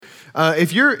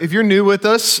If you're new with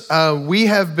us, we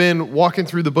have been walking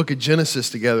through the book of Genesis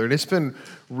together, and it's been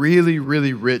really,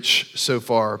 really rich so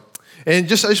far. And I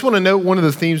just want to note one of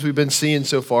the themes we've been seeing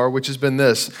so far, which has been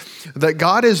this, that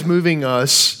God is moving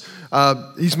us,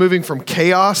 he's moving from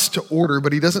chaos to order,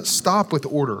 but he doesn't stop with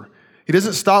order. He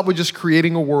doesn't stop with just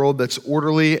creating a world that's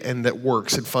orderly and that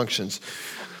works and functions.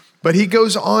 But he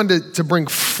goes on to bring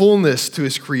fullness to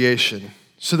his creation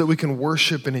so that we can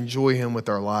worship and enjoy him with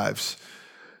our lives.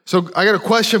 So I got a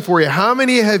question for you. How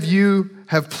many of you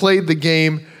have played the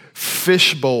game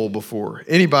Fishbowl before?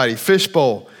 Anybody?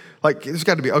 Fishbowl. Like, it's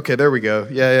got to be, okay, there we go.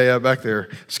 Yeah, back there.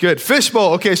 It's good.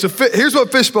 Fishbowl. Okay, so here's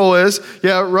what Fishbowl is.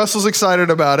 Yeah, Russell's excited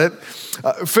about it.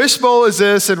 Fishbowl is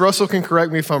this, and Russell can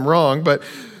correct me if I'm wrong, but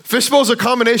Fishbowl is a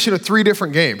combination of 3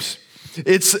 different games.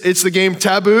 It's the game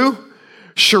Taboo,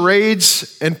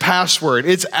 Charades, and Password.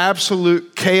 It's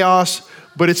absolute chaos,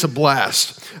 but it's a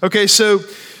blast. Okay, so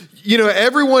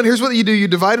everyone, here's what you do. You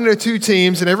divide into 2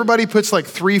 teams, and everybody puts like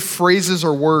 3 phrases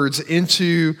or words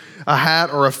into a hat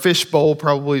or a fish bowl,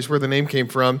 probably is where the name came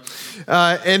from.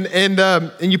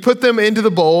 And you put them into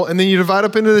the bowl, and then you divide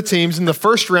up into the teams. In the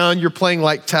first round, you're playing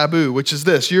like Taboo, which is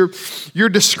this. You're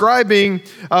describing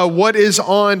what is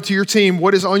on to your team,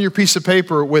 what is on your piece of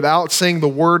paper without saying the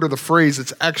word or the phrase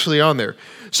that's actually on there.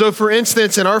 So for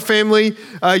instance, in our family,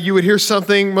 you would hear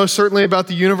something most certainly about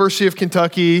the University of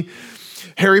Kentucky,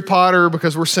 Harry Potter,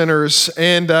 because we're sinners,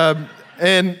 and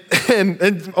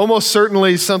almost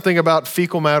certainly something about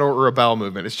fecal matter or a bowel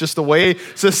movement. It's just the way,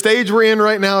 it's the stage we're in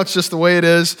right now. It's just the way it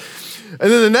is. And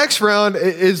then the next round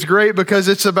is great because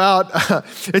it's about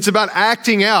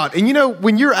acting out. And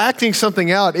when you're acting something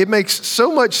out, it makes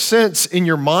so much sense in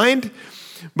your mind.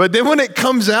 But then when it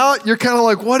comes out, you're kind of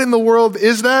like, what in the world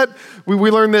is that?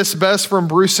 We learned this best from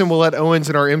Bruce and Willette Owens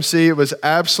in our MC. It was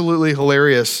absolutely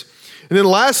hilarious. And then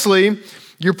lastly,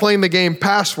 you're playing the game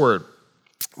Password,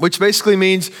 which basically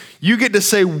means you get to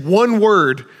say one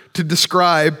word to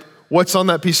describe what's on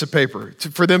that piece of paper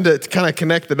for them to kind of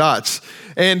connect the dots.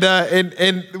 And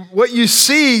what you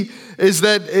see is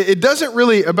that it doesn't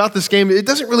really, about this game, it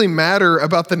doesn't really matter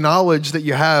about the knowledge that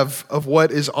you have of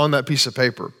what is on that piece of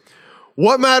paper.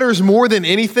 What matters more than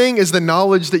anything is the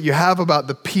knowledge that you have about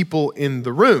the people in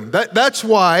the room. That's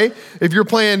why if you're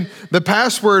playing the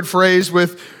password phrase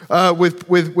with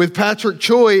Patrick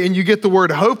Choi and you get the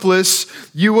word hopeless,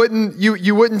 you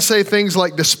wouldn't say things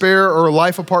like despair or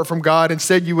life apart from God.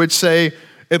 Instead, you would say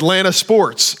Atlanta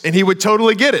sports, and he would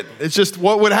totally get it. It's just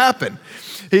what would happen.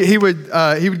 He would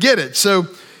get it. So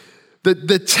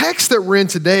the text that we're in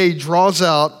today draws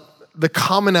out the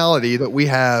commonality that we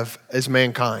have as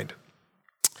mankind.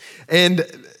 And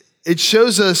it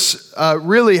shows us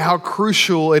really how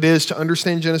crucial it is to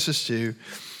understand Genesis 2,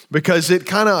 because it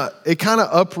kind of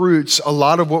uproots a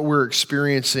lot of what we're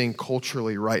experiencing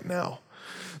culturally right now.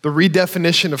 The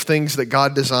redefinition of things that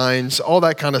God designs, all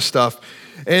that kind of stuff.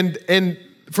 And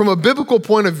from a biblical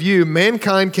point of view,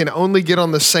 mankind can only get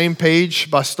on the same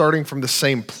page by starting from the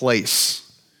same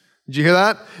place. Did you hear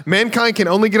that? Mankind can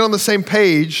only get on the same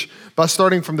page by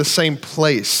starting from the same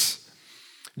place.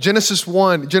 Genesis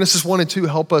 1 and 2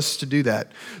 help us to do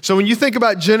that. So when you think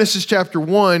about Genesis chapter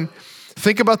 1,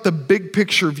 think about the big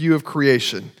picture view of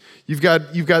creation. You've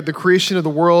got the creation of the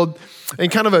world,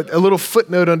 and kind of a little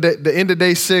footnote on the end of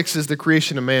day 6 is the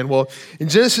creation of man. Well, in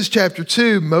Genesis chapter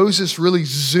 2, Moses really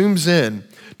zooms in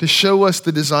to show us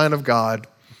the design of God,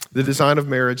 the design of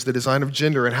marriage, the design of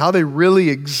gender, and how they really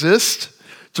exist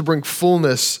to bring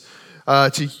fullness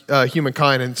to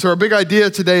humankind. And so our big idea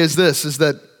today is this, is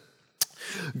that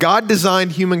God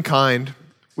designed humankind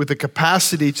with the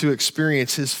capacity to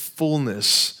experience his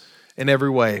fullness in every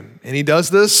way. And he does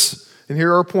this, and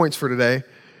here are our points for today,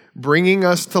 bringing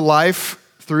us to life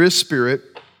through his Spirit,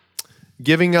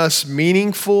 giving us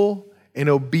meaningful and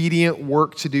obedient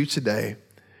work to do today,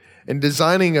 and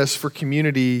designing us for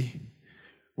community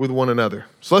with one another.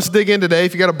 So let's dig in today.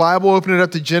 If you got a Bible, open it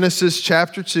up to Genesis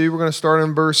chapter 2. We're going to start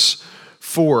in verse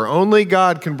 4. Only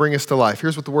God can bring us to life.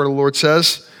 Here's what the word of the Lord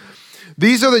says.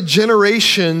 These are the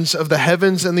generations of the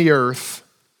heavens and the earth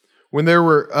when they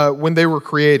were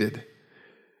created.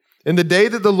 In the day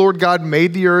that the Lord God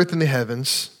made the earth and the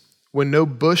heavens, when no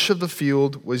bush of the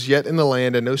field was yet in the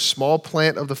land and no small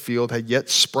plant of the field had yet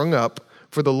sprung up,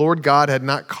 for the Lord God had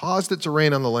not caused it to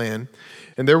rain on the land,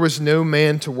 and there was no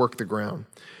man to work the ground.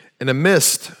 And a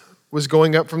mist was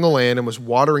going up from the land and was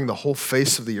watering the whole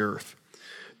face of the earth.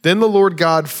 Then the Lord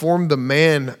God formed the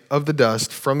man of the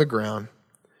dust from the ground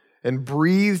and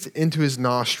breathed into his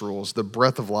nostrils the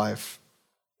breath of life.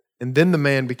 And then the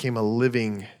man became a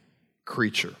living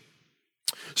creature.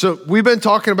 So we've been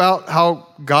talking about how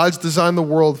God's designed the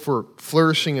world for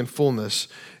flourishing and fullness.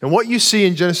 And what you see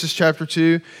in Genesis chapter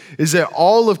 2 is that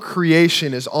all of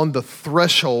creation is on the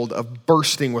threshold of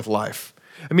bursting with life.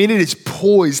 I mean, it is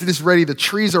poised, it is ready. The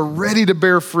trees are ready to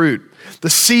bear fruit. The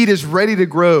seed is ready to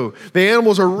grow. The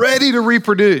animals are ready to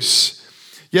reproduce.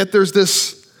 Yet there's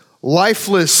this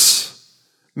lifeless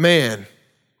man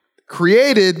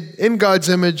created in God's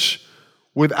image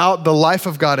without the life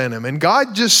of God in him. And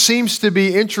God just seems to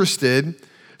be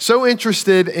so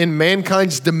interested in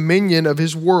mankind's dominion of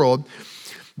his world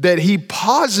that he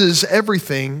pauses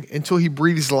everything until he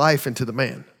breathes life into the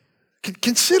man.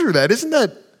 Consider that. Isn't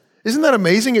that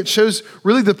amazing? It shows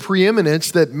really the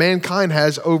preeminence that mankind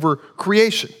has over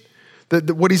creation,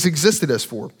 what he's existed as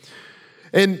for.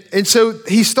 And so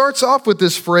he starts off with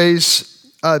this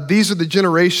phrase, these are the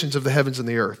generations of the heavens and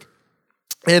the earth.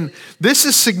 And this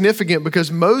is significant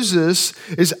because Moses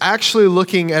is actually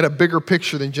looking at a bigger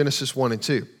picture than Genesis 1 and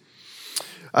 2.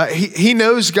 He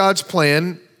knows God's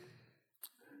plan,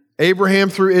 Abraham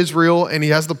through Israel, and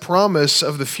he has the promise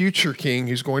of the future king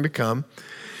who's going to come.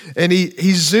 And he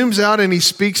zooms out and he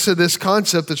speaks to this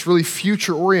concept that's really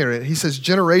future oriented. He says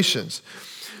generations.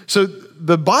 So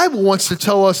the Bible wants to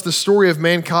tell us the story of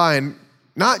mankind,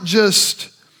 not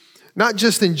just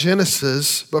in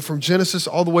Genesis, but from Genesis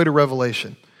all the way to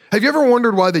Revelation. Have you ever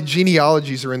wondered why the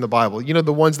genealogies are in the Bible? You know,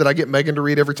 the ones that I get Megan to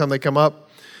read every time they come up?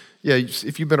 Yeah,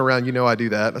 if you've been around, you know I do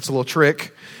that. That's a little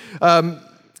trick.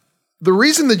 The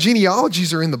reason the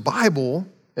genealogies are in the Bible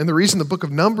and the reason the book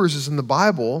of Numbers is in the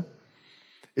Bible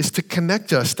is to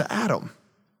connect us to Adam.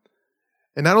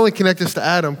 And not only connect us to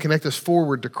Adam, connect us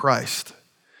forward to Christ.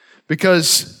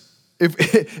 Because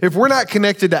if we're not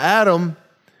connected to Adam,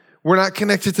 we're not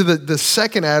connected to the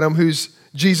second Adam, who's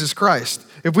Jesus Christ.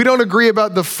 If we don't agree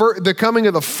about the coming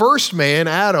of the first man,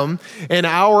 Adam, and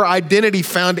our identity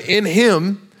found in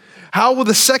him, how will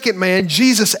the second man,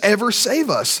 Jesus, ever save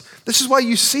us? This is why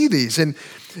you see these. And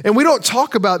we don't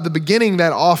talk about the beginning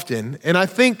that often. And I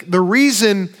think this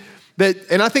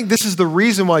is the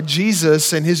reason why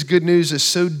Jesus and his good news is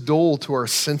so dull to our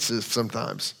senses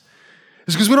sometimes.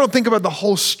 It's because we don't think about the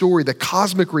whole story, the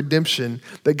cosmic redemption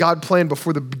that God planned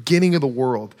before the beginning of the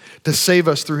world to save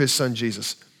us through his son,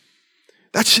 Jesus.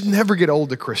 That should never get old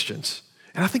to Christians.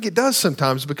 And I think it does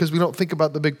sometimes because we don't think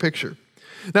about the big picture.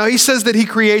 Now, he says that he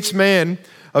creates man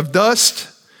of dust,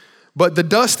 but the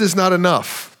dust is not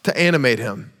enough to animate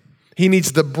him. He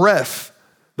needs the breath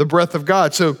of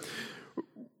God. So,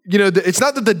 you know, it's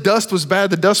not that the dust was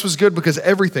bad. The dust was good because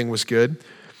everything was good.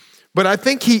 But I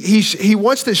think he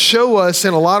wants to show us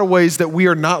in a lot of ways that we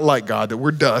are not like God, that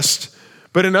we're dust.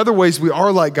 But in other ways, we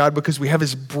are like God because we have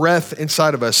his breath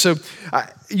inside of us. So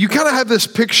you kind of have this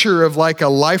picture of like a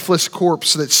lifeless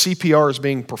corpse that CPR is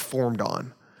being performed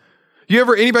on.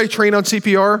 Anybody train on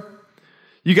CPR?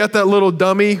 You got that little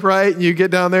dummy, right? And you get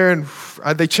down there and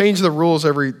they change the rules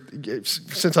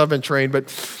since I've been trained.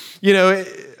 But, you know,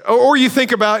 or you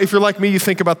think about, if you're like me, you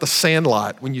think about The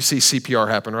Sandlot when you see CPR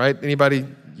happen, right? Anybody?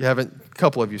 You haven't? A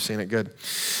couple of you seen it, good.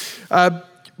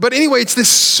 But anyway, it's this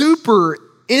super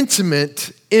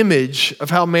intimate image of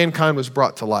how mankind was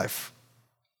brought to life.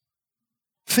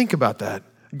 Think about that.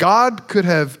 God could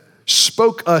have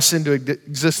spoke us into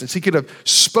existence. He could have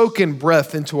spoken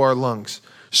breath into our lungs,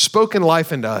 spoken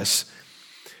life into us,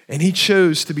 and he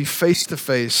chose to be face to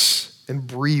face and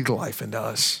breathe life into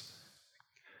us.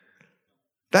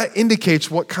 That indicates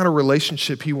what kind of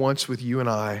relationship he wants with you and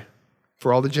I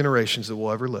for all the generations that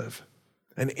we'll ever live.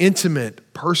 An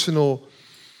intimate, personal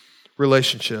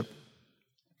relationship.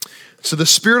 So the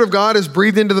Spirit of God is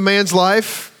breathed into the man's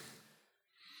life.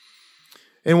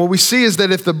 And what we see is that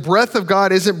if the breath of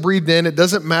God isn't breathed in, it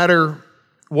doesn't matter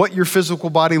what your physical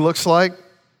body looks like,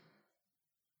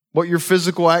 what your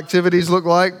physical activities look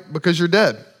like, because you're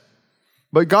dead.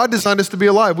 But God designed us to be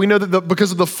alive. We know that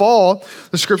because of the fall,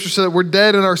 the scripture said that we're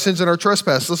dead in our sins and our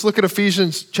trespasses. Let's look at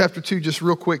Ephesians chapter 2 just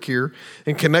real quick here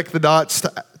and connect the dots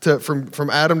from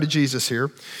Adam to Jesus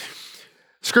here.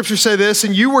 Scripture say this,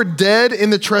 and you were dead in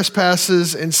the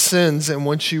trespasses and sins in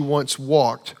which you once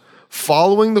walked,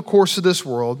 following the course of this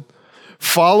world,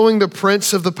 following the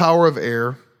prince of the power of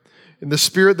air, and the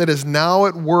spirit that is now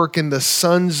at work in the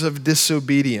sons of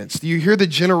disobedience. Do you hear the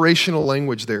generational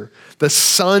language there? The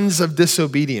sons of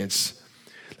disobedience.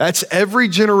 That's every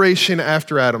generation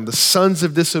after Adam, the sons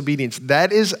of disobedience.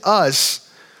 That is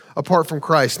us apart from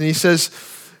Christ. And he says,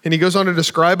 and he goes on to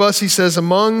describe us, he says,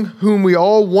 among whom we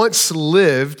all once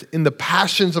lived in the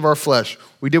passions of our flesh.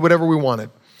 We did whatever we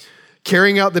wanted,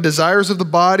 carrying out the desires of the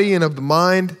body and of the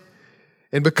mind.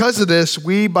 And because of this,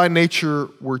 we by nature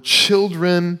were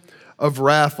children of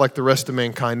wrath like the rest of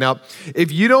mankind. Now,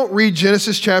 if you don't read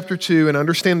Genesis chapter 2 and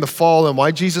understand the fall and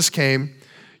why Jesus came,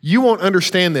 you won't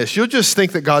understand this. You'll just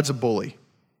think that God's a bully.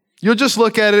 You'll just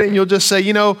look at it and you'll just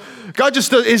say, God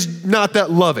just is not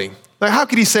that loving. Like, how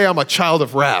could he say I'm a child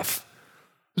of wrath?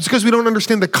 It's because we don't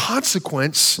understand the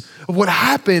consequence of what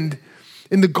happened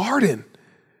in the garden.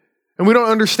 And we don't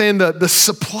understand the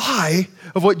supply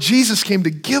of what Jesus came to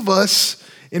give us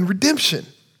in redemption.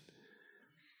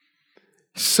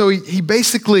 So he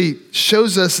basically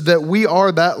shows us that we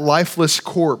are that lifeless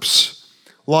corpse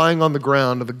lying on the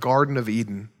ground of the Garden of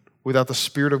Eden without the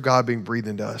Spirit of God being breathed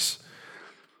into us.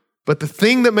 But the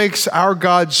thing that makes our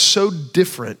God so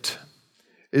different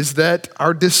is that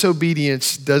our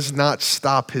disobedience does not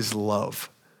stop his love.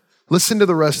 Listen to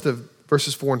the rest of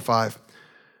verses 4 and 5.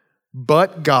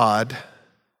 But God, okay,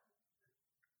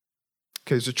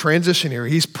 there's a transition here.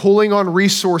 He's pulling on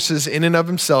resources in and of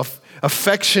himself,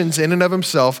 affections in and of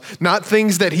himself, not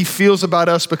things that he feels about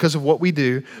us because of what we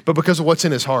do, but because of what's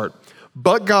in his heart.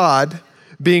 But God,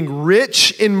 being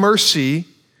rich in mercy,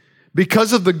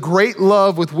 because of the great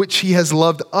love with which he has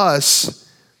loved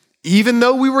us, even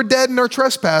though we were dead in our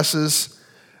trespasses,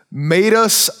 made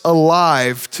us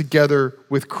alive together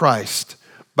with Christ.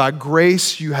 By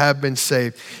grace you have been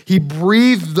saved. He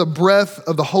breathed the breath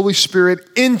of the Holy Spirit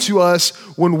into us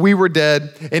when we were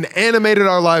dead and animated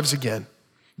our lives again.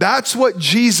 That's what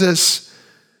Jesus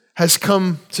has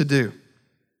come to do.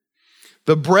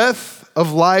 The breath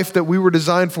of life that we were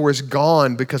designed for is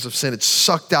gone because of sin. It's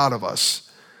sucked out of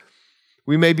us.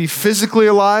 We may be physically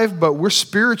alive, but we're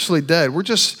spiritually dead. We're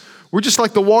just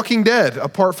like the walking dead,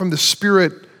 apart from the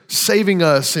Spirit saving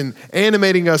us and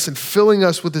animating us and filling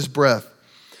us with his breath.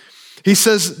 He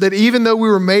says that even though we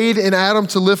were made in Adam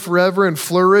to live forever and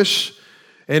flourish,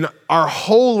 and our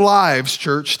whole lives,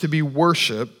 church, to be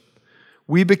worship,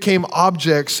 we became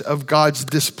objects of God's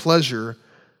displeasure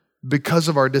because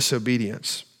of our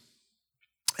disobedience.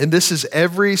 And this is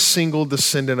every single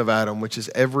descendant of Adam, which is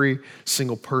every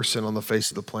single person on the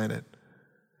face of the planet.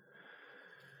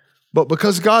 But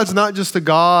because God's not just a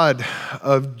God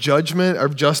of judgment,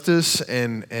 of justice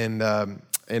and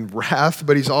wrath,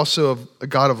 but he's also a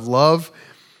God of love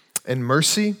and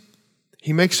mercy,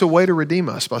 he makes a way to redeem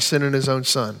us by sending his own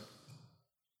son.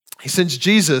 He sends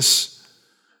Jesus,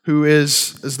 who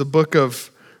is, as the book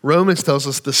of Romans tells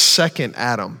us, the second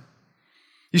Adam.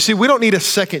 You see, we don't need a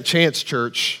second chance,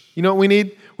 church. You know what we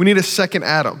need? We need a second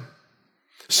Adam.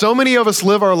 So many of us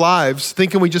live our lives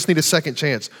thinking we just need a second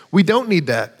chance. We don't need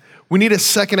that. We need a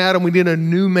second Adam. We need a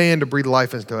new man to breathe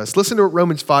life into us. Listen to what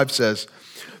Romans 5 says.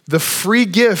 The free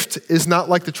gift is not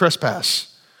like the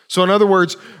trespass. So in other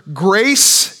words,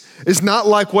 grace is not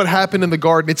like what happened in the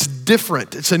garden. It's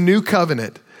different. It's a new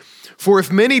covenant. For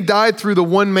if many died through the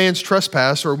one man's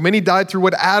trespass, or many died through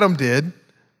what Adam did,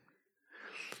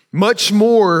 much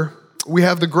more we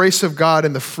have the grace of God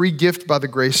and the free gift by the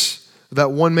grace of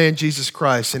that one man, Jesus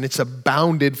Christ, and it's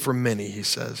abounded for many, he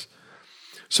says.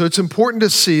 So it's important to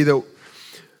see this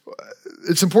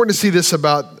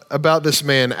about this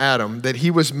man, Adam, that he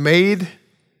was made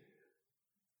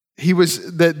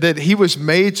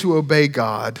to obey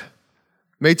God,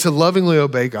 made to lovingly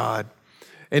obey God,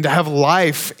 and to have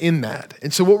life in that.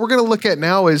 And so what we're going to look at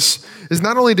now is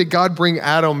not only did God bring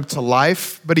Adam to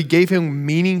life, but he gave him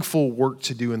meaningful work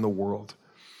to do in the world.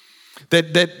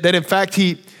 That in fact,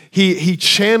 he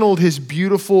channeled his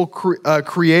beautiful,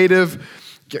 creative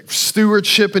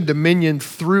stewardship and dominion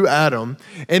through Adam,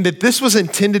 and that this was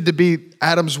intended to be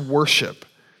Adam's worship.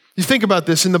 You think about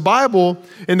this, in the Bible,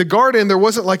 in the garden, there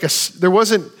wasn't like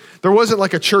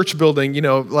a church building,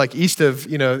 like east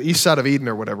side of Eden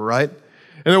or whatever, right?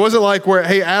 And there wasn't like where,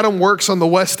 hey, Adam works on the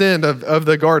west end of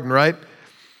the garden, right?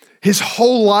 His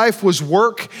whole life was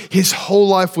work. His whole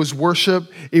life was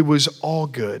worship. It was all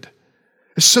good.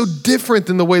 It's so different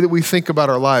than the way that we think about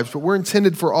our lives, but we're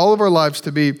intended for all of our lives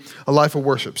to be a life of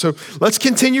worship. So let's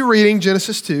continue reading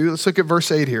Genesis 2. Let's look at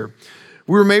verse 8 here.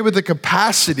 We were made with the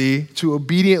capacity to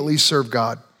obediently serve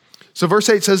God. So verse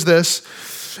 8 says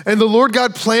this, and the Lord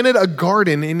God planted a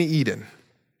garden in Eden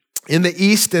in the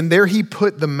east, and there he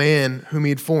put the man whom he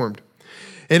had formed.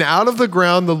 And out of the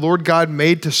ground the Lord God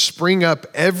made to spring up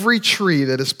every tree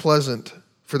that is pleasant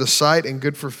for the sight and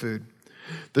good for food.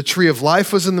 The tree of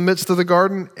life was in the midst of the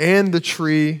garden, and the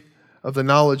tree of the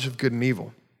knowledge of good and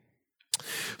evil.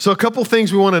 So a couple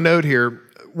things we want to note here.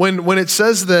 When it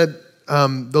says that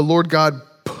the Lord God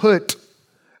put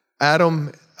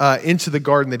Adam into the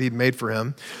garden that he'd made for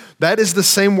him, that is the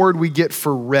same word we get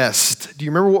for rest. Do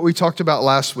you remember what we talked about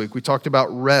last week? We talked about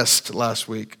rest last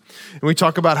week. And we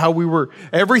talked about how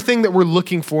everything that we're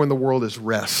looking for in the world is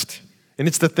rest. And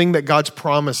it's the thing that God's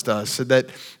promised us,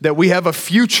 that we have a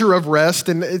future of rest.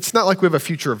 And it's not like we have a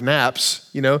future of naps,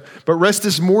 but rest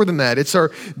is more than that. It's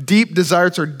our deep desire,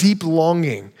 it's our deep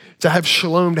longing to have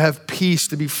shalom, to have peace,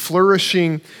 to be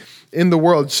flourishing in the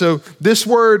world. So this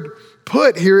word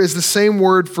put here is the same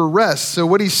word for rest. So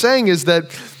what he's saying is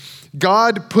that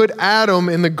God put Adam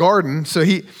in the garden. So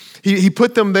he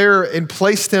put them there and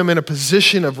placed him in a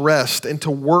position of rest and to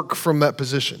work from that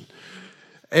position.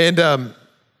 And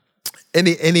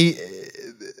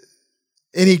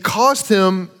he caused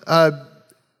him,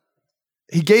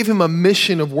 he gave him a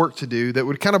mission of work to do that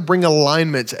would kind of bring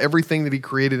alignment to everything that he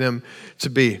created him to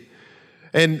be.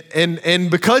 And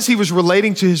because he was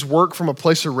relating to his work from a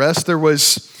place of rest, there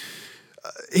was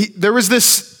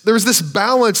this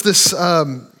balance, this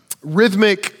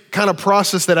rhythmic kind of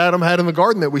process that Adam had in the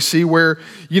garden that we see where,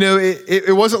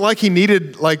 it wasn't like he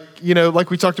needed like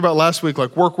we talked about last week,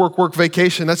 like work,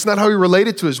 vacation. That's not how he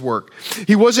related to his work.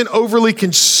 He wasn't overly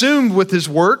consumed with his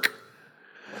work,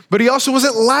 but he also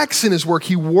wasn't lax in his work.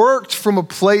 He worked from a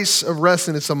place of rest,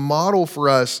 and it's a model for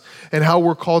us and how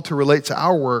we're called to relate to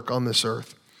our work on this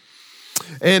earth.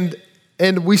 And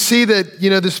we see that,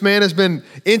 this man has been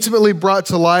intimately brought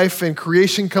to life, and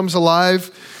creation comes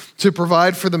alive to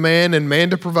provide for the man and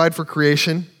man to provide for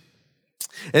creation.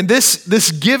 And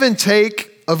this give and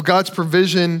take of God's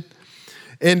provision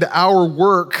and our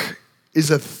work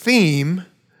is a theme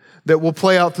that will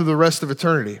play out through the rest of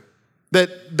eternity.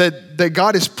 That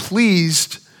God is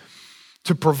pleased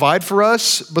to provide for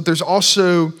us, but there's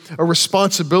also a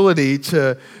responsibility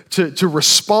to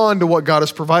respond to what God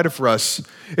has provided for us.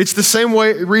 It's the same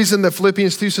reason that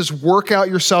Philippians 2 says, work out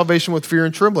your salvation with fear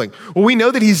and trembling. Well, we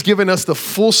know that he's given us the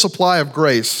full supply of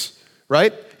grace,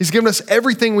 right? He's given us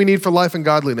everything we need for life and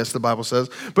godliness, the Bible says.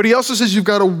 But he also says you've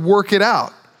got to work it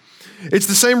out. It's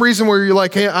the same reason where you're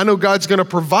like, hey, I know God's going to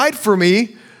provide for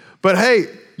me, but hey,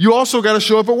 you also got to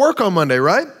show up at work on Monday,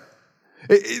 right?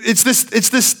 It's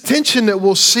this tension that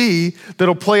we'll see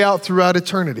that'll play out throughout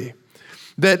eternity.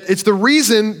 That it's the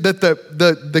reason that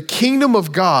the kingdom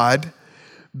of God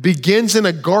begins in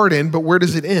a garden, but where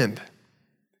does it end?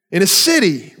 In a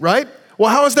city, right? Well,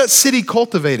 how is that city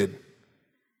cultivated?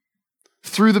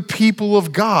 Through the people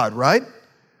of God, right?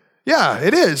 Yeah,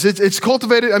 it is. It's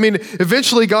cultivated. I mean,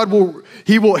 eventually God will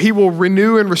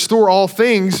renew and restore all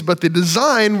things, but the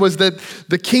design was that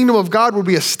the kingdom of God would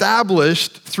be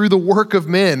established through the work of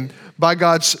men by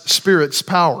God's Spirit's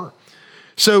power.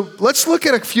 So let's look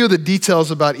at a few of the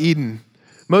details about Eden.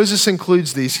 Moses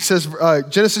includes these. He says,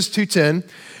 Genesis 2:10,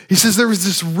 he says there was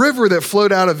this river that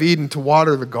flowed out of Eden to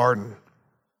water the garden.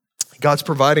 God's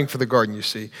providing for the garden, you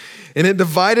see. And it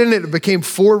divided and it became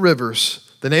 4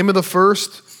 rivers. The name of the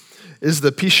first is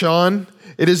the Pishon.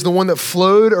 It is the one that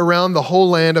flowed around the whole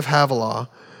land of Havilah,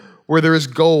 where there is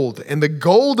gold. And the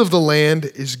gold of the land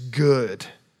is good.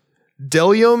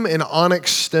 Bdellium and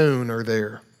onyx stone are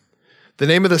there. The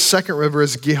name of the second river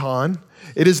is Gihon.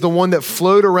 It is the one that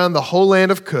flowed around the whole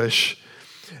land of Cush.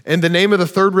 And the name of the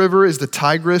third river is the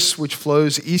Tigris, which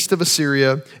flows east of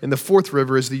Assyria. And the fourth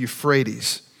river is the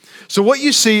Euphrates. So what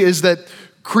you see is that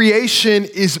creation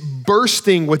is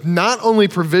bursting with not only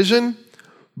provision,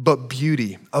 but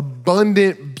beauty,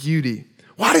 abundant beauty.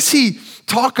 Why does he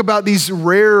talk about these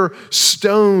rare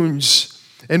stones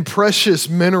and precious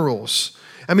minerals?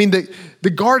 I mean, the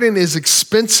garden is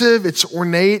expensive, it's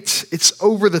ornate, it's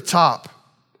over the top.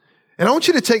 And I want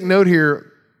you to take note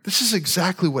here, this is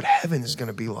exactly what heaven is going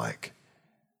to be like.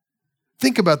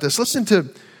 Think about this. Listen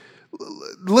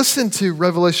to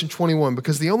Revelation 21,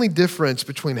 because the only difference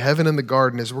between heaven and the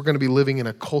garden is we're going to be living in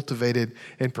a cultivated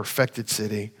and perfected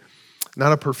city,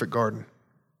 not a perfect garden.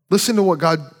 Listen to what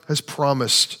God has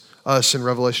promised us in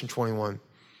Revelation 21.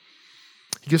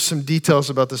 He gives some details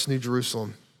about this New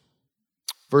Jerusalem.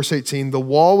 Verse 18, the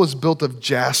wall was built of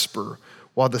jasper,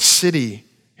 while the city,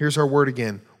 here's our word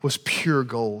again, was pure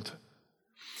gold.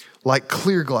 Like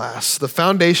clear glass, the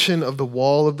foundation of the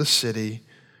wall of the city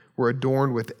were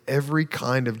adorned with every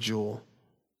kind of jewel.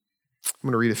 I'm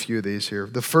going to read a few of these here.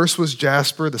 The first was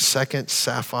jasper, the second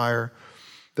sapphire,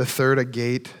 the third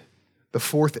agate, the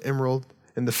fourth emerald,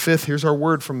 and the fifth, here's our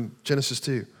word from Genesis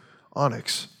 2,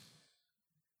 onyx.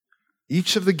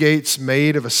 Each of the gates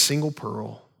made of a single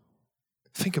pearl.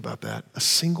 Think about that, a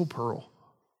single pearl.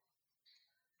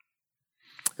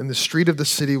 And the street of the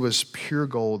city was pure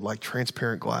gold, like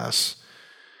transparent glass.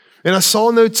 And I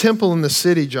saw no temple in the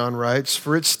city, John writes,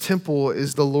 for its temple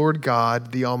is the Lord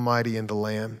God, the Almighty, and the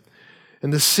Lamb.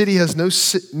 And the city has no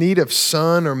need of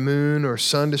sun or moon or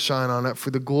sun to shine on it,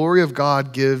 for the glory of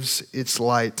God gives its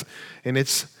light, and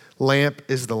its lamp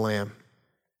is the Lamb.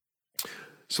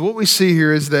 So what we see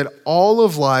here is that all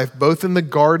of life, both in the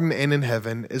garden and in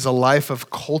heaven, is a life of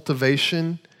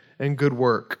cultivation and good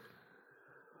work.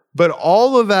 But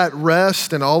all of that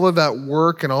rest and all of that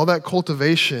work and all that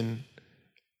cultivation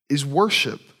is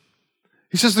worship.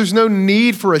 He says there's no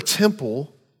need for a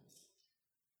temple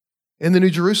in the New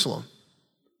Jerusalem.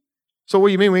 So what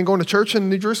do you mean? We ain't going to church in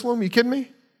New Jerusalem? Are you kidding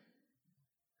me?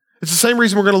 It's the same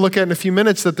reason we're going to look at in a few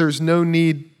minutes that there's no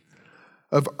need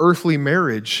of earthly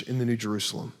marriage in the New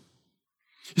Jerusalem.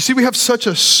 You see, we have such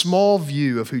a small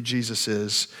view of who Jesus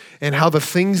is and how the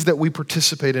things that we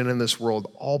participate in this world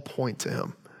all point to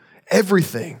him.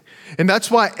 Everything. And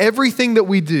that's why everything that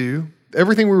we do,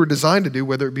 everything we were designed to do,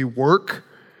 whether it be work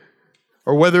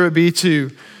or whether it be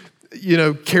to,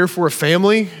 care for a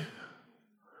family,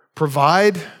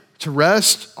 provide, to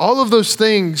rest, all of those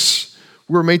things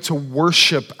we're made to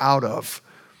worship out of.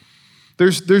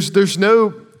 There's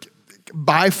no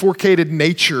bifurcated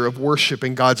nature of worship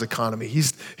in God's economy.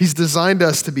 He's designed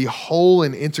us to be whole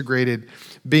and integrated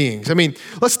beings. I mean,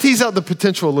 let's tease out the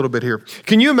potential a little bit here.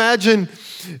 Can you imagine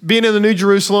being in the New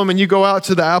Jerusalem and you go out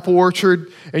to the apple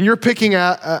orchard and you're picking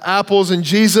apples and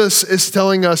Jesus is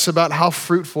telling us about how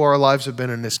fruitful our lives have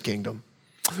been in this kingdom?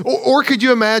 Or could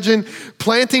you imagine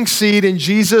planting seed and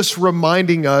Jesus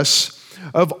reminding us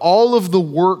of all of the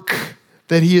work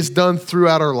that he has done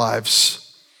throughout our lives?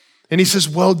 And he says,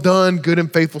 well done, good and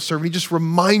faithful servant. He just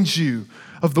reminds you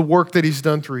of the work that he's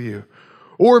done through you.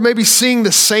 Or maybe seeing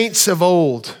the saints of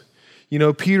old,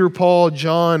 Peter, Paul,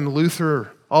 John,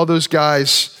 Luther, all those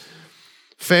guys,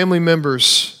 family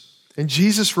members, and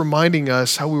Jesus reminding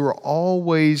us how we were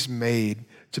always made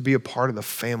to be a part of the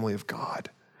family of God.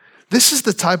 This is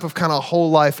the type of kind of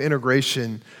whole life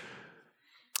integration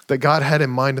that God had in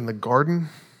mind in the garden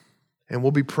and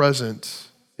will be present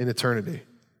in eternity.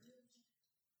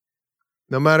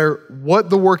 No matter what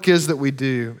the work is that we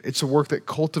do, it's a work that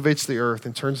cultivates the earth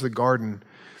and turns the garden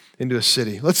into a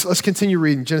city. Let's continue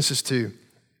reading Genesis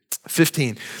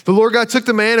 2:15. The Lord God took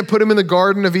the man and put him in the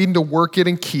garden of Eden to work it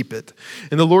and keep it.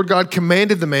 And the Lord God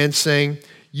commanded the man, saying,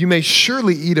 you may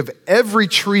surely eat of every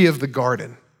tree of the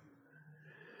garden,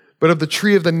 but of the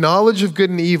tree of the knowledge of good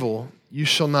and evil you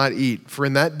shall not eat, for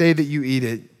in that day that you eat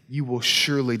it, you will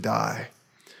surely die.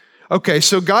 Okay,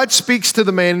 so God speaks to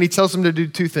the man and he tells him to do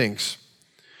two things.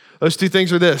 Those two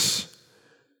things are this: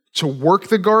 to work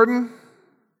the garden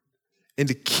and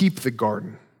to keep the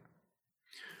garden.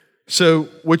 So,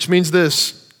 which means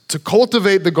this: to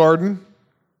cultivate the garden,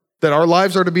 that our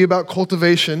lives are to be about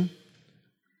cultivation,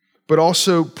 but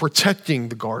also protecting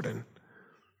the garden.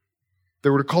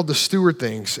 They were called to steward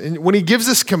things. And when he gives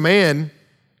this command,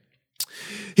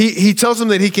 he tells them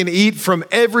that he can eat from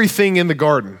everything in the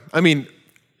garden. I mean,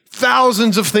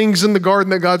 thousands of things in the garden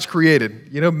that God's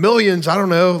created. Millions, I don't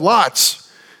know, lots.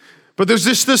 But there's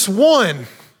just this one.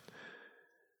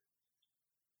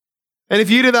 And if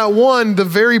you eat of that one, the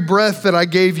very breath that I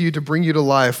gave you to bring you to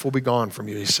life will be gone from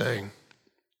you, he's saying.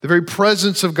 The very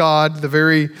presence of God, the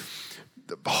very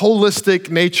holistic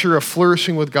nature of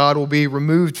flourishing with God will be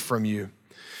removed from you.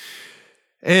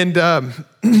 And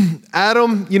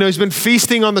Adam, he's been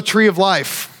feasting on the tree of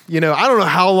life. I don't know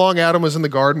how long Adam was in the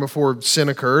garden before sin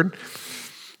occurred,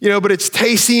 but it's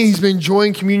tasty and he's been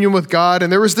enjoying communion with God.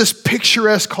 And there was this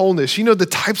picturesque wholeness, the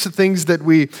types of things that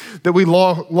we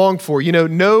long for,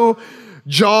 no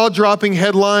jaw-dropping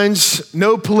headlines,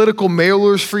 no political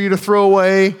mailers for you to throw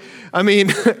away. I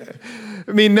mean,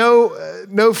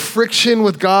 no friction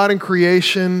with God and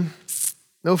creation,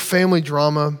 no family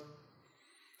drama.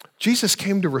 Jesus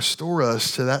came to restore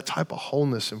us to that type of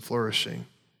wholeness and flourishing.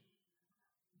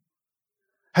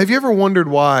 Have you ever wondered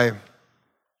why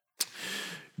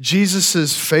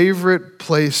Jesus' favorite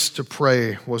place to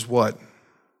pray was what?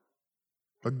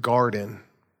 A garden.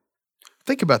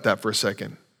 Think about that for a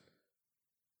second.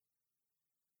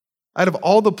 Out of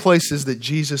all the places that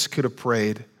Jesus could have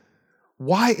prayed,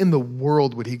 why in the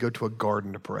world would he go to a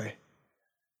garden to pray?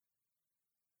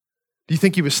 Do you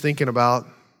think he was thinking about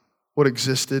what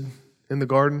existed in the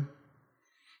garden? Do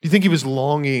you think he was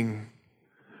longing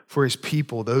for his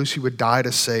people, those who would die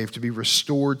to save, to be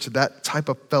restored to that type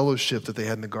of fellowship that they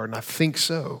had in the garden? I think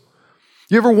so.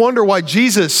 You ever wonder why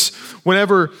Jesus,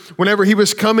 whenever he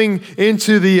was coming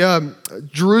into the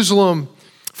Jerusalem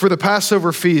for the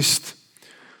Passover feast,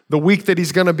 the week that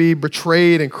he's going to be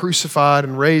betrayed and crucified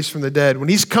and raised from the dead, when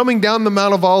he's coming down the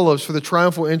Mount of Olives for the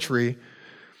triumphal entry,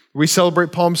 we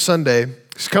celebrate Palm Sunday,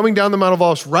 he's coming down the Mount of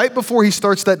Olives. Right before he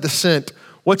starts that descent,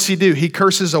 what's he do? He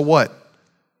curses a what?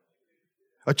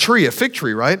 A tree, a fig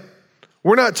tree, right?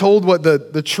 We're not told what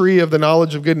the tree of the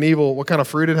knowledge of good and evil, what kind of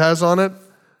fruit it has on it.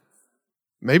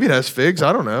 Maybe it has figs,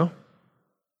 I don't know.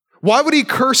 Why would he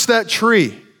curse that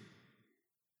tree?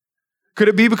 Could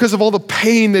it be because of all the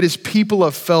pain that his people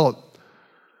have felt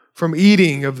from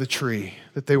eating of the tree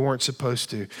that they weren't supposed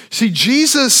to? See,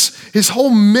 Jesus, his whole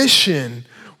mission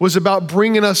was about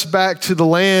bringing us back to the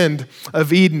land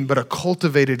of Eden, but a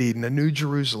cultivated Eden, a new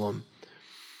Jerusalem.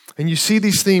 And you see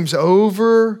these themes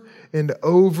over and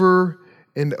over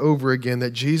and over again,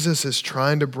 that Jesus is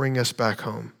trying to bring us back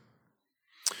home.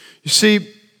 You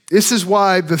see, this is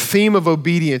why the theme of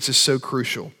obedience is so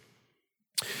crucial.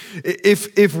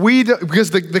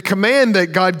 Because the command that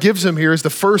God gives him here is the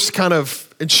first kind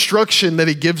of instruction that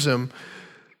he gives him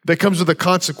that comes with a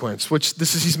consequence,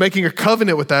 he's making a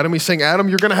covenant with Adam. He's saying, Adam,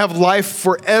 you're going to have life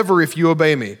forever if you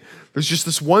obey me. There's just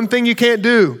this one thing you can't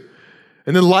do,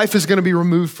 and then life is going to be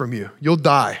removed from you. You'll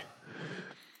die.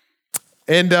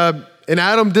 And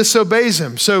Adam disobeys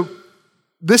him. So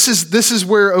this is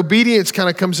where obedience kind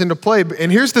of comes into play.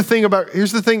 And here's the thing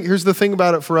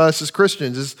about it for us as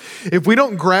Christians is if we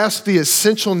don't grasp the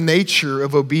essential nature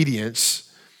of obedience,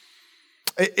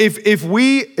 if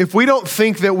we don't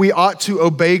think that we ought to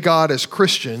obey God as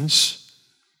Christians,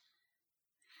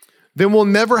 then we'll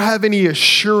never have any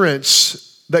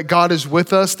assurance that God is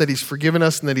with us, that he's forgiven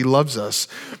us, and that he loves us.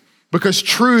 Because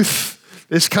truth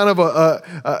is kind of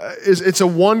it's a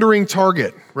wandering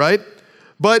target, right?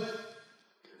 But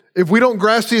if we don't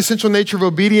grasp the essential nature of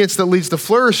obedience that leads to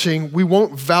flourishing, we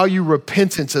won't value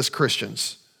repentance as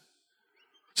Christians.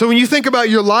 So when you think about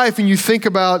your life and you think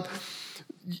about,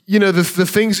 the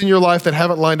things in your life that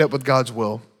haven't lined up with God's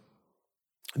will,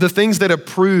 the things that have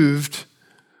proved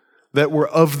that we're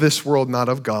of this world, not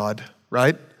of God,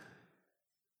 right?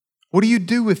 What do you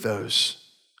do with those?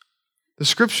 The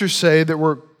scriptures say that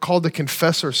we're called to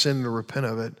confess our sin and to repent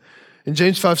of it. And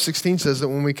James 5:16 says that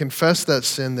when we confess that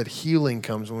sin, that healing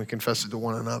comes when we confess it to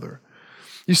one another.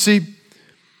 You see,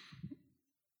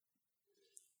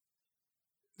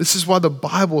 this is why the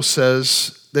Bible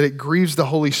says that it grieves the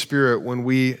Holy Spirit when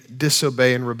we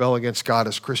disobey and rebel against God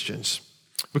as Christians.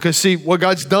 Because see, what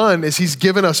God's done is he's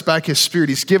given us back his Spirit.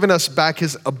 He's given us back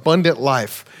his abundant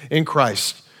life in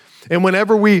Christ. And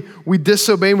whenever we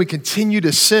disobey and we continue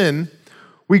to sin,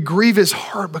 we grieve his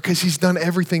heart because he's done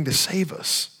everything to save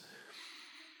us.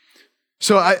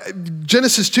 So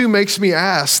Genesis 2 makes me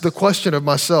ask the question of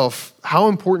myself, how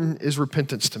important is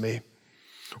repentance to me?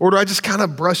 Or do I just kind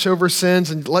of brush over sins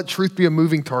and let truth be a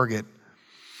moving target?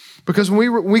 Because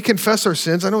when we confess our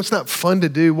sins, I know it's not fun to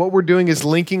do. What we're doing is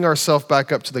linking ourselves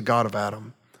back up to the God of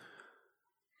Adam,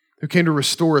 who came to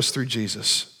restore us through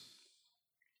Jesus.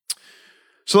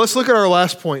 So let's look at our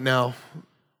last point now.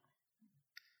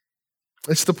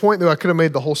 It's the point that I could have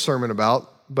made the whole sermon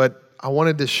about, but I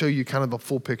wanted to show you kind of the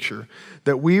full picture,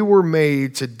 that we were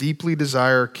made to deeply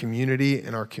desire community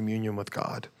and our communion with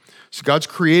God. So God's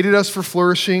created us for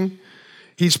flourishing.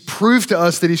 He's proved to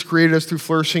us that he's created us through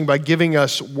flourishing by giving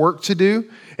us work to do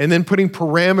and then putting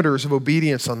parameters of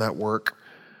obedience on that work.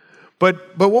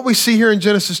 But what we see here in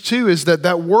Genesis 2 is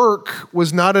that work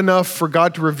was not enough for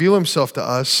God to reveal himself to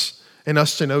us and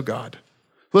us to know God.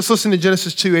 Let's listen to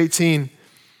Genesis 2:18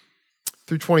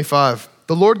 through 25.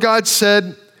 The Lord God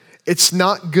said, "It's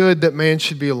not good that man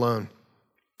should be alone.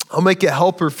 I'll make a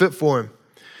helper fit for him."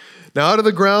 Now out of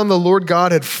the ground the Lord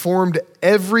God had formed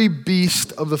every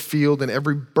beast of the field and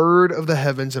every bird of the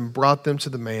heavens and brought them to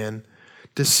the man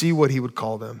to see what he would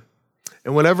call them.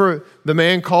 And whenever the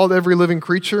man called every living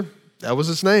creature, that was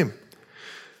its name.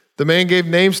 The man gave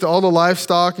names to all the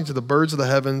livestock and to the birds of the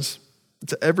heavens and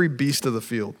to every beast of the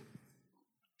field.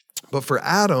 But for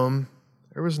Adam,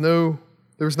 I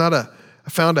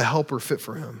found a helper fit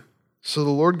for him. So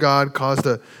the Lord God caused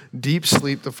a deep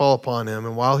sleep to fall upon him,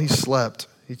 and while he slept,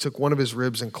 he took one of his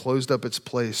ribs and closed up its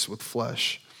place with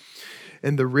flesh.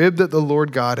 And the rib that the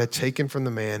Lord God had taken from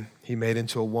the man, he made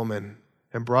into a woman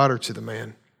and brought her to the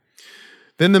man.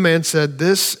 Then the man said,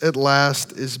 "This at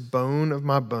last is bone of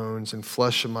my bones and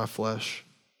flesh of my flesh.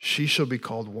 She shall be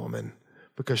called woman,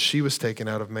 because she was taken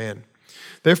out of man.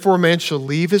 Therefore a man shall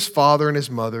leave his father and his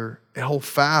mother and hold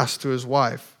fast to his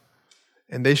wife,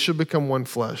 and they shall become one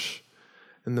flesh.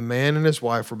 And the man and his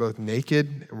wife were both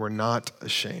naked and were not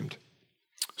ashamed."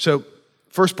 So,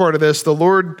 first part of this, the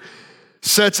Lord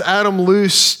sets Adam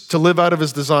loose to live out of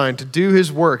his design, to do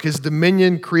his work, his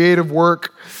dominion, creative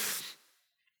work.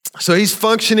 So he's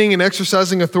functioning and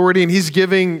exercising authority, and he's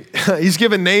giving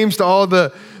names to all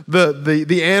the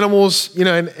animals,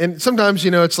 and sometimes,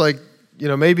 it's like,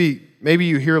 maybe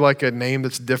you hear like a name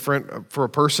that's different for a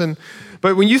person.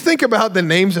 But when you think about the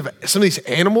names of some of these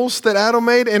animals that Adam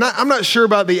made, and I'm not sure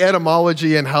about the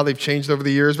etymology and how they've changed over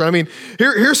the years, but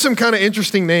here's some kind of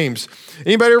interesting names.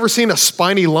 Anybody ever seen a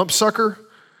spiny lumpsucker?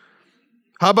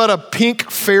 How about a pink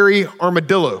fairy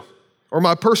armadillo? Or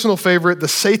my personal favorite, the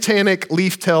satanic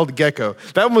leaf-tailed gecko.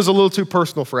 That one was a little too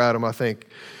personal for Adam, I think.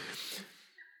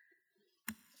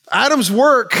 Adam's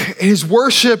work, his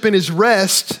worship, and his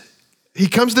rest, he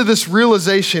comes to this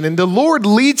realization, and the Lord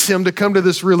leads him to come to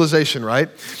this realization, right?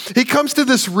 He comes to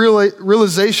this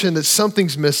realization that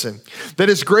something's missing, that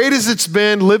as great as it's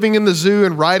been living in the zoo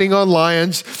and riding on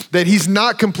lions, that he's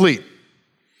not complete,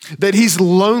 that he's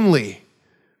lonely.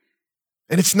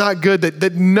 And it's not good,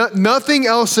 that nothing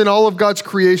else in all of God's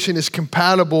creation is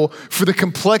compatible for the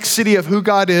complexity of who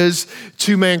God is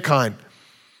to mankind.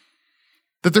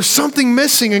 That there's something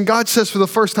missing, and God says for the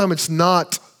first time, it's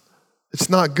not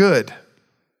good.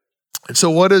 And so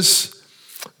what does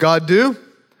God do?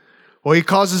 Well, he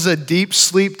causes a deep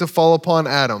sleep to fall upon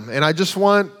Adam. And I just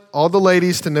want all the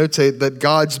ladies to notate that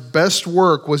God's best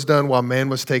work was done while man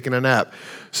was taking a nap.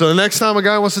 So the next time a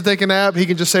guy wants to take a nap, he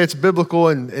can just say it's biblical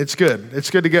and it's good. It's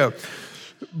good to go.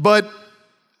 But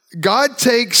God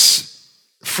takes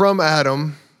from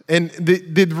Adam, and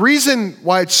the reason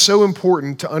why it's so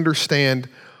important to understand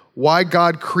why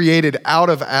God created out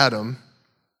of Adam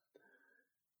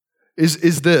is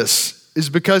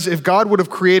because if God would have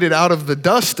created out of the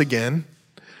dust again,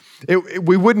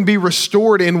 we wouldn't be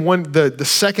restored in the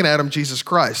second Adam, Jesus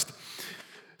Christ.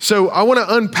 So I want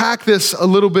to unpack this a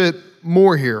little bit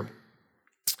more here.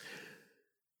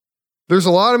 There's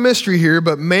a lot of mystery here,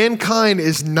 but mankind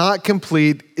is not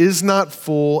complete, is not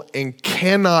full, and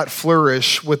cannot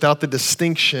flourish without the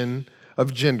distinction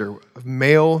of gender, of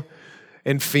male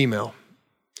and female.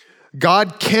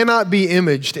 God cannot be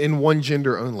imaged in one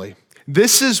gender only.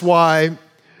 This is why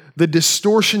the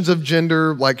distortions of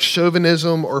gender like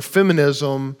chauvinism or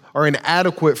feminism are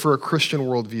inadequate for a Christian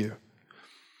worldview.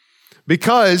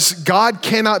 Because God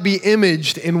cannot be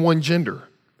imaged in one gender.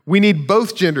 We need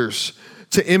both genders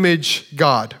to image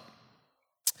God.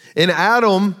 In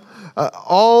Adam,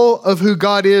 all of who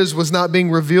God is was not being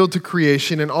revealed to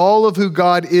creation, and all of who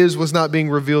God is was not being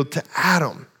revealed to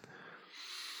Adam.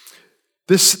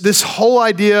 This whole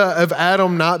idea of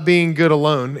Adam not being good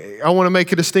alone, I want to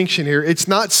make a distinction here. It's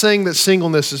not saying that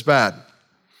singleness is bad.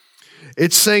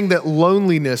 It's saying that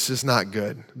loneliness is not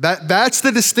good. That's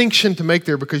the distinction to make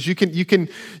there, because you can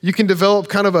develop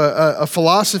kind of a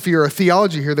philosophy or a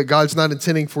theology here that God's not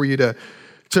intending for you to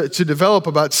develop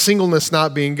about singleness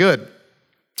not being good.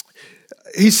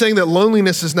 He's saying that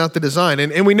loneliness is not the design.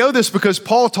 And we know this because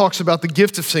Paul talks about the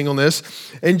gift of singleness.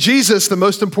 And Jesus, the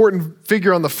most important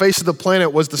figure on the face of the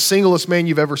planet, was the singlest man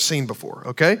you've ever seen before,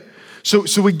 okay?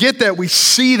 So we get that, we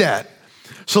see that.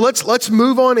 So let's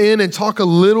move on in and talk a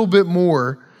little bit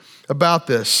more about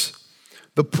this.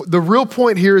 The real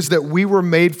point here is that we were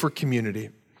made for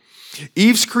community.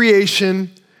 Eve's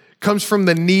creation comes from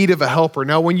the need of a helper.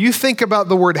 Now, when you think about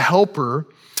the word helper,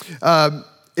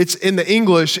 it's in the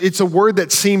English, it's a word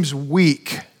that seems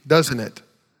weak, doesn't it?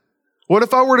 What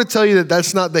if I were to tell you that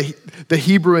that's not the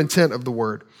Hebrew intent of the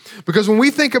word? Because when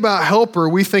we think about helper,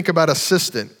 we think about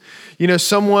assistant. You know,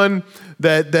 someone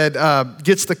that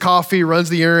gets the coffee, runs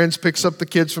the errands, picks up the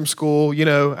kids from school, you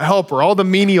know, a helper, all the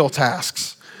menial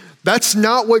tasks. That's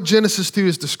not what Genesis 2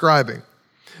 is describing.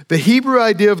 The Hebrew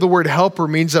idea of the word helper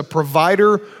means a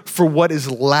provider for what is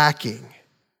lacking.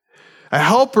 A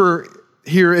helper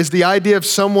here is the idea of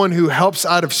someone who helps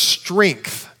out of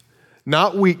strength,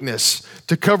 not weakness,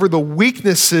 to cover the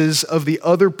weaknesses of the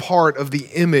other part of the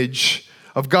image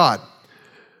of God.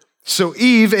 So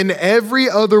Eve and every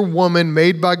other woman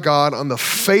made by God on the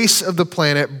face of the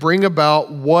planet bring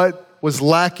about what was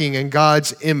lacking in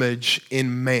God's image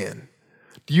in man.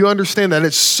 Do you understand that?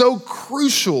 It's so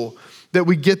crucial that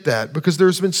we get that, because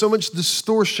there's been so much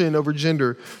distortion over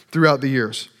gender throughout the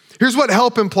years. Here's what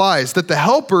help implies, that the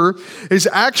helper is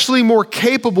actually more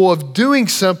capable of doing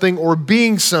something or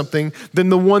being something than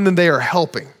the one that they are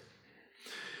helping.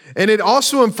 And it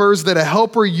also infers that a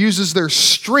helper uses their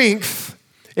strength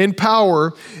and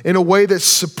power in a way that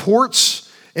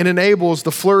supports and enables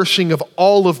the flourishing of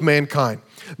all of mankind.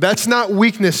 That's not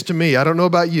weakness to me. I don't know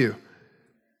about you.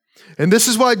 And this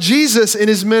is why Jesus in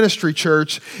his ministry,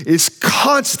 church, is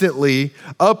constantly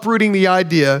uprooting the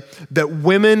idea that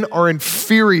women are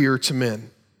inferior to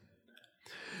men.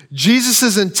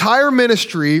 Jesus' entire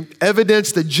ministry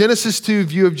evidenced the Genesis 2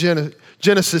 view of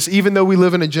Genesis, even though we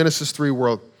live in a Genesis 3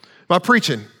 world. Am I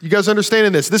preaching? You guys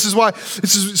understanding this? This is why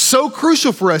this is so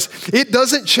crucial for us. It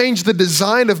doesn't change the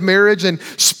design of marriage and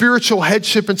spiritual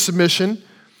headship and submission,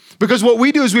 because what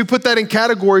we do is we put that in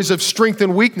categories of strength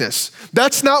and weakness.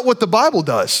 That's not what the Bible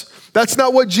does. That's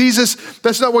not what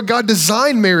God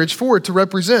designed marriage for, to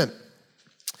represent.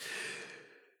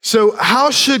 So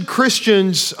how should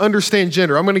Christians understand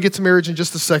gender? I'm going to get to marriage in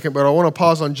just a second, but I want to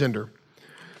pause on gender.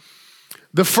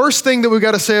 The first thing that we've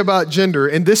got to say about gender,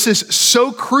 and this is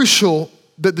so crucial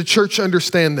that the church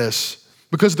understand this,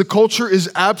 because the culture is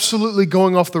absolutely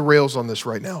going off the rails on this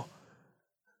right now.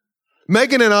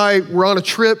 Megan and I were on a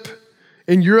trip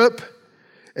in Europe,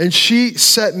 and she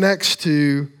sat next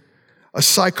to a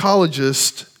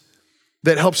psychologist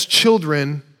that helps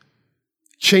children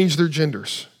change their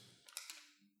genders.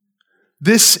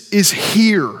 This is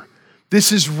here.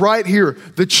 This is right here.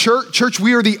 The church,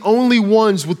 we are the only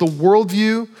ones with the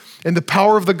worldview and the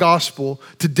power of the gospel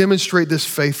to demonstrate this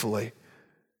faithfully.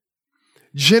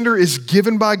 Gender is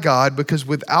given by God because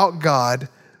without God,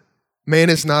 man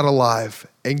is not alive,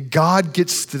 and God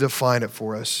gets to define it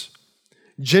for us.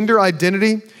 Gender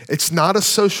identity, it's not a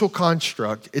social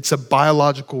construct, it's a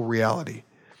biological reality.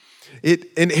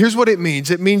 And here's what it means.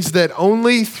 It means that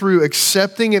only through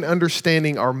accepting and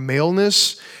understanding our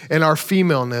maleness and our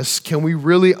femaleness can we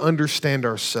really understand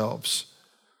ourselves.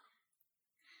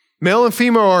 Male and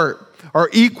female are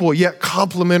equal yet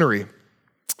complementary.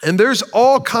 And there's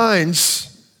all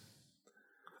kinds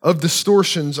of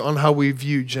distortions on how we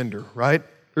view gender, right?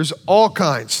 There's all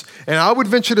kinds. And I would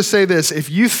venture to say this, if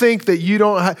you think that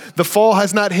the fall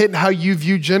has not hit how you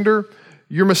view gender,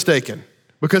 you're mistaken.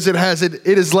 Because it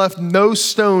has left no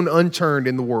stone unturned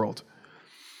in the world.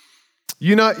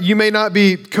 You may not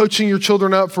be coaching your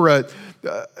children up for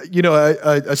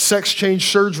a sex change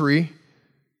surgery,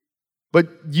 but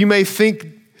you may think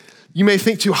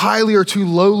too highly or too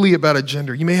lowly about a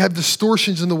gender. You may have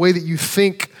distortions in the way that you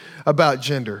think about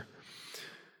gender.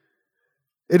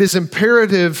 It is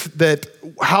imperative that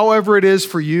however it is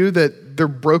for you that their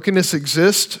brokenness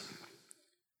exists,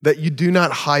 that you do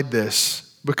not hide this.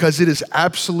 Because it is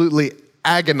absolutely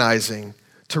agonizing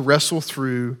to wrestle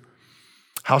through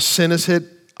how sin has hit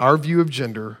our view of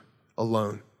gender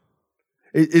alone.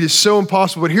 It is so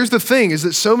impossible. But here's the thing, is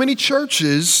that so many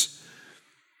churches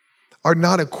are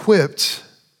not equipped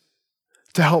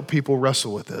to help people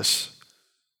wrestle with this.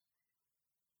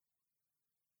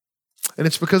 And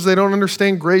it's because they don't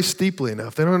understand grace deeply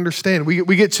enough. They don't understand.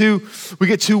 We get too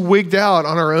wigged out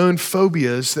on our own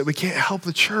phobias that we can't help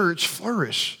the church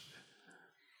flourish.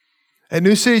 At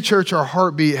New City Church, our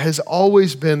heartbeat has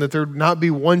always been that there not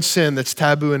be one sin that's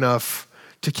taboo enough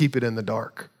to keep it in the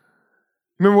dark.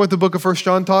 Remember what the book of 1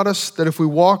 John taught us? That if we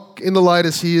walk in the light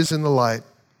as he is in the light,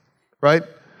 right?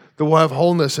 That we'll have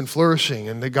wholeness and flourishing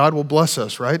and that God will bless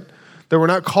us, right? That we're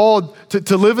not called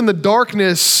to live in the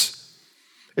darkness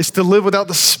is to live without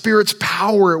the Spirit's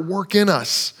power at work in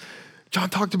us. John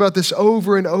talked about this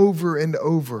over and over and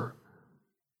over.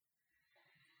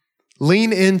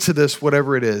 Lean into this,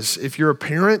 whatever it is. If you're a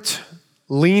parent,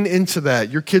 lean into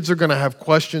that. Your kids are going to have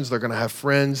questions. They're going to have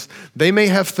friends. They may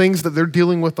have things that they're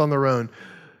dealing with on their own.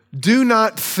 Do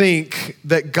not think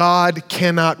that God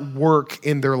cannot work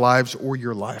in their lives or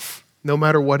your life, no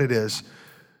matter what it is.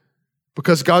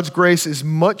 Because God's grace is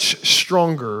much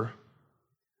stronger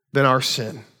than our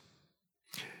sin.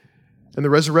 And the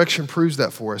resurrection proves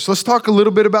that for us. Let's talk a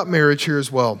little bit about marriage here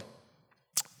as well.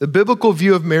 The biblical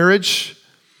view of marriage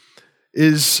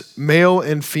is male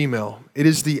and female. It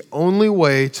is the only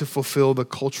way to fulfill the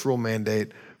cultural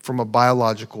mandate from a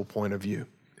biological point of view.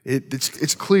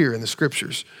 It's clear in the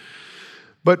scriptures.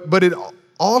 But it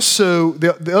also,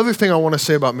 the other thing I want to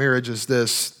say about marriage is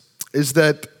this, is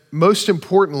that most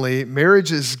importantly,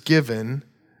 marriage is given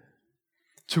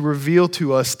to reveal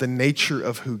to us the nature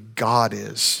of who God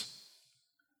is.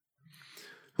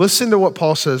 Listen to what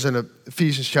Paul says in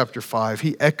Ephesians chapter 5.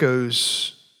 He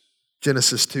echoes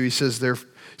Genesis 2, he says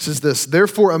this,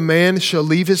 therefore a man shall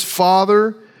leave his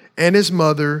father and his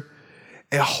mother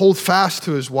and hold fast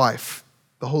to his wife,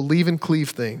 the whole leave and cleave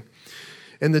thing.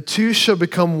 And the two shall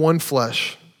become one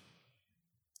flesh.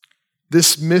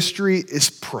 This mystery is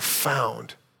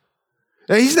profound.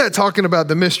 Now he's not talking about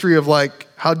the mystery of like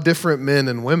how different men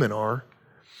and women are.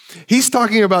 He's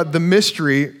talking about the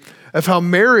mystery of how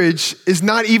marriage is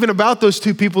not even about those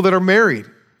two people that are married.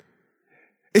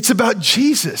 It's about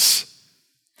Jesus.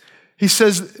 He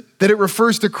says that it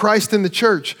refers to Christ in the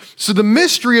church. So the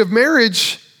mystery of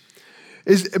marriage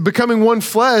is becoming one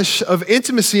flesh, of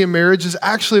intimacy in marriage is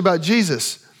actually about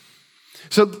Jesus.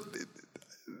 So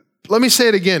let me say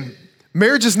it again.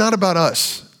 Marriage is not about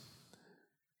us.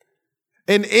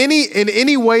 In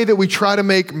any way that we try to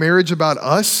make marriage about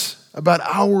us, about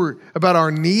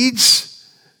our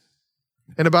needs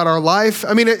and about our life.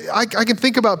 I mean, I can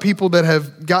think about people that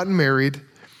have gotten married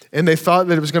and they thought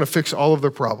that it was going to fix all of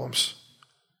their problems.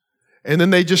 And then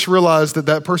they just realized that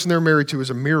that person they're married to is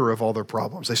a mirror of all their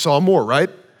problems. They saw more, right?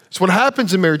 It's what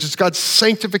happens in marriage. It's God's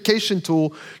sanctification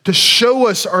tool to show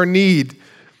us our need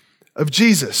of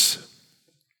Jesus.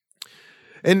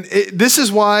 And this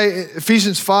is why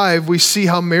Ephesians 5, we see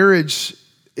how marriage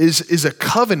is a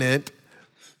covenant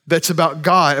that's about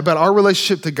God, about our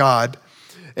relationship to God,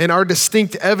 and our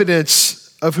distinct evidence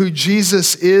of who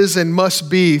Jesus is and must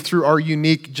be through our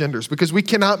unique genders. Because we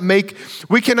cannot make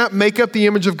up the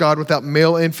image of God without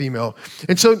male and female.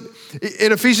 And so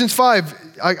in Ephesians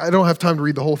 5, I don't have time to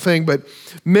read the whole thing, but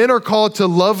men are called to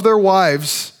love their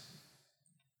wives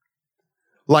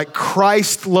like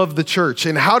Christ loved the church.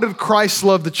 And how did Christ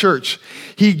love the church?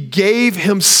 He gave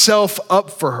himself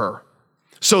up for her.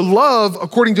 So love,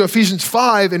 according to Ephesians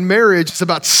 5 in marriage, is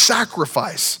about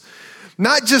sacrifice.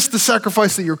 Not just the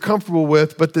sacrifice that you're comfortable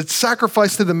with, but the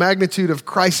sacrifice to the magnitude of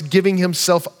Christ giving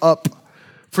himself up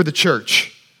for the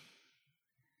church.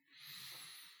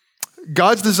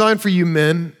 God's design for you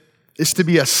men is to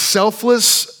be a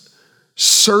selfless,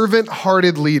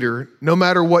 servant-hearted leader no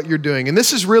matter what you're doing. And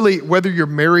this is really whether you're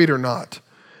married or not.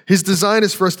 His design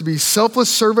is for us to be selfless,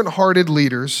 servant-hearted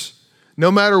leaders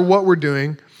no matter what we're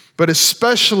doing, but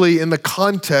especially in the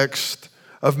context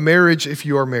of marriage if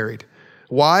you are married.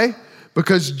 Why?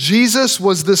 Because Jesus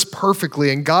was this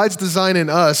perfectly, and God's design in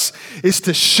us is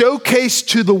to showcase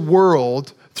to the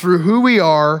world through who we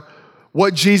are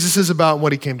what Jesus is about and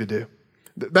what he came to do.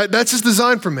 That's his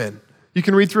design for men. You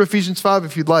can read through Ephesians 5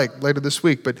 if you'd like later this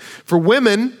week. But for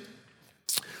women,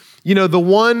 you know, the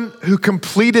one who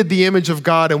completed the image of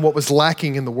God and what was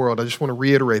lacking in the world, I just want to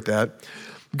reiterate that.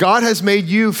 God has made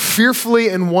you fearfully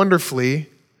and wonderfully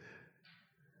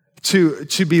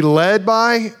to be led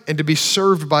by and to be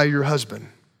served by your husband.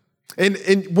 And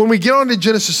when we get on to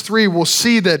Genesis 3, we'll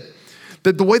see that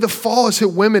the way the fall has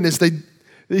hit women is they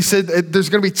said there's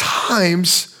going to be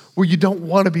times where you don't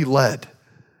want to be led.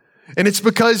 And it's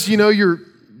because, you know, your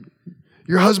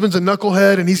husband's a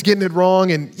knucklehead and he's getting it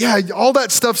wrong. And yeah, all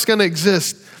that stuff's going to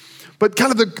exist. But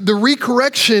kind of the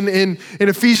recorrection in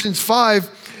Ephesians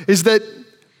 5 is that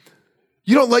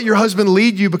you don't let your husband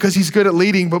lead you because he's good at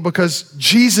leading, but because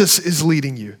Jesus is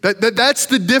leading you. That's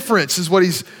the difference, is what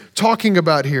he's talking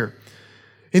about here.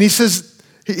 And he says,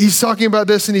 he's talking about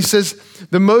this, and he says,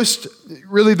 the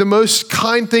most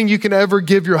kind thing you can ever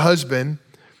give your husband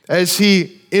as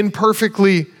he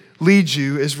imperfectly leads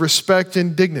you is respect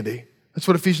and dignity. That's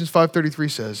what Ephesians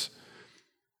 5:33 says.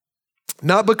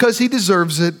 Not because he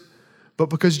deserves it,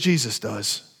 but because Jesus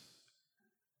does.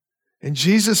 And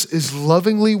Jesus is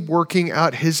lovingly working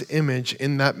out his image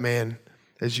in that man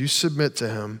as you submit to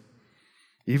him,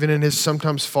 even in his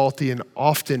sometimes faulty and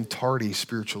often tardy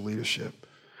spiritual leadership.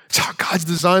 It's how God's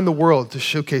designed the world to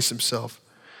showcase himself.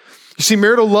 You see,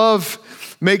 marital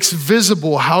love makes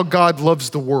visible how God loves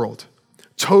the world,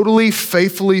 totally,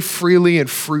 faithfully, freely, and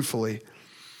fruitfully.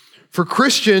 For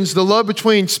Christians, the love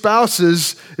between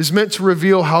spouses is meant to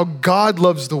reveal how God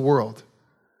loves the world.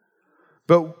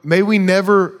 But may we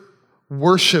never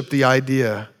worship the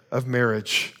idea of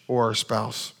marriage or our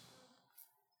spouse.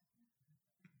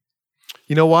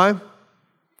 You know why?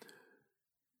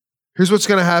 Here's what's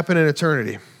going to happen in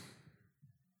eternity.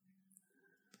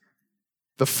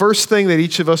 The first thing that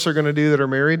each of us are going to do that are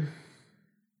married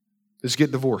is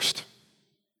get divorced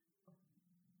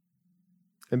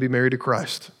and be married to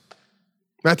Christ.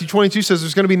 Matthew 22 says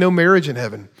there's going to be no marriage in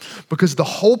heaven because the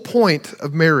whole point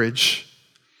of marriage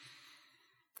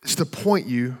is to point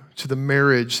you to the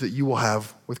marriage that you will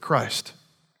have with Christ.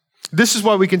 This is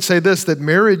why we can say this, that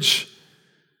marriage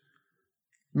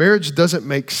doesn't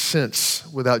make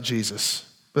sense without Jesus,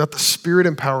 without the Spirit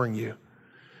empowering you.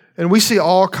 And we see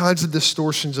all kinds of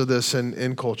distortions of this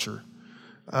in culture.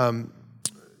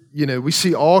 We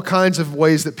see all kinds of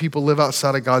ways that people live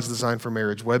outside of God's design for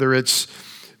marriage, whether it's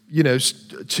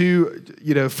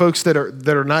folks that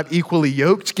are not equally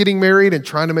yoked getting married and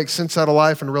trying to make sense out of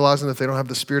life and realizing that they don't have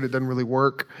the Spirit, it doesn't really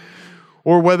work.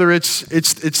 Or whether it's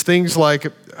things like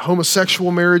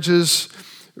homosexual marriages,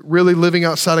 really living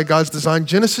outside of God's design.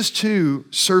 Genesis 2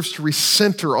 serves to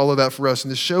recenter all of that for us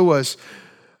and to show us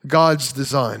God's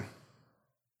design.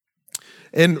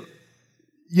 And,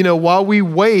 while we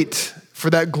wait for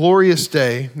that glorious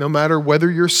day, no matter whether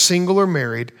you're single or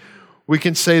married, we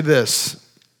can say this,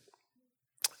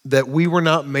 that we were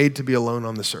not made to be alone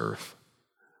on this earth.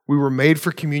 We were made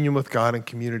for communion with God and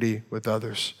community with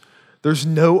others. There's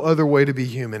no other way to be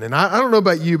human. And I don't know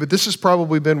about you, but this has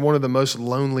probably been one of the most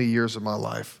lonely years of my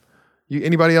life.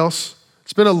 Anybody else?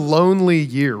 It's been a lonely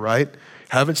year, right?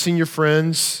 Haven't seen your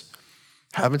friends,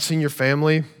 haven't seen your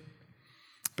family,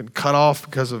 been cut off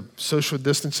because of social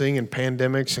distancing and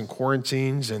pandemics and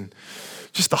quarantines and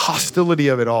just the hostility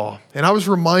of it all. And I was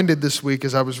reminded this week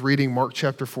as I was reading Mark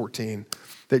chapter 14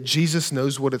 that Jesus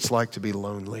knows what it's like to be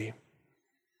lonely.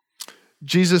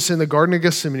 Jesus in the Garden of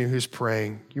Gethsemane who's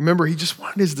praying, you remember he just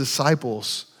wanted his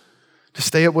disciples to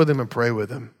stay up with him and pray with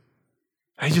him.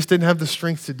 He just didn't have the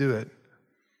strength to do it.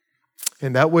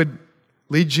 And that would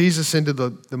lead Jesus into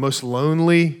the most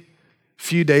lonely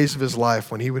few days of his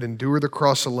life when he would endure the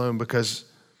cross alone because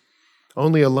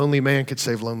only a lonely man could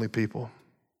save lonely people.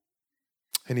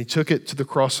 And he took it to the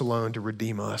cross alone to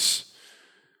redeem us.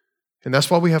 And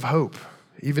that's why we have hope,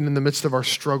 even in the midst of our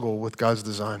struggle with God's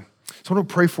design. So I want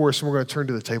to pray for us and we're going to turn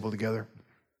to the table together.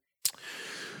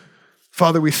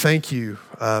 Father, we thank you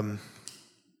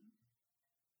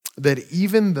that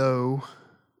even though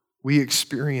we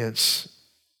experience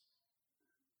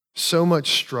so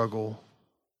much struggle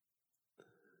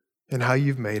in how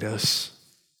you've made us,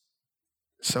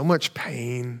 so much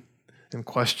pain and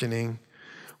questioning,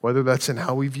 whether that's in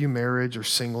how we view marriage or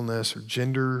singleness or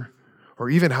gender or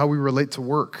even how we relate to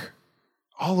work,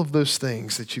 all of those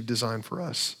things that you've designed for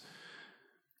us.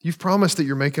 You've promised that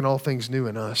you're making all things new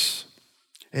in us.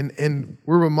 And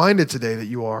we're reminded today that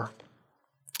you are.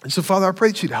 And so, Father, I pray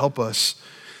that you'd help us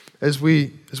as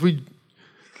we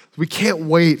can't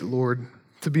wait, Lord,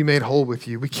 to be made whole with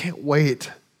you. We can't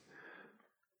wait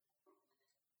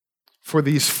for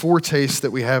these foretastes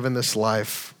that we have in this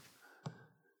life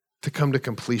to come to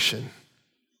completion,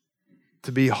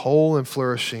 to be whole and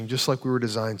flourishing, just like we were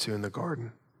designed to in the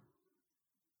garden.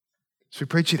 So we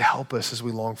pray that you'd help us as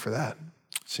we long for that.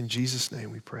 It's in Jesus'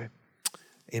 name we pray.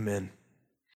 Amen.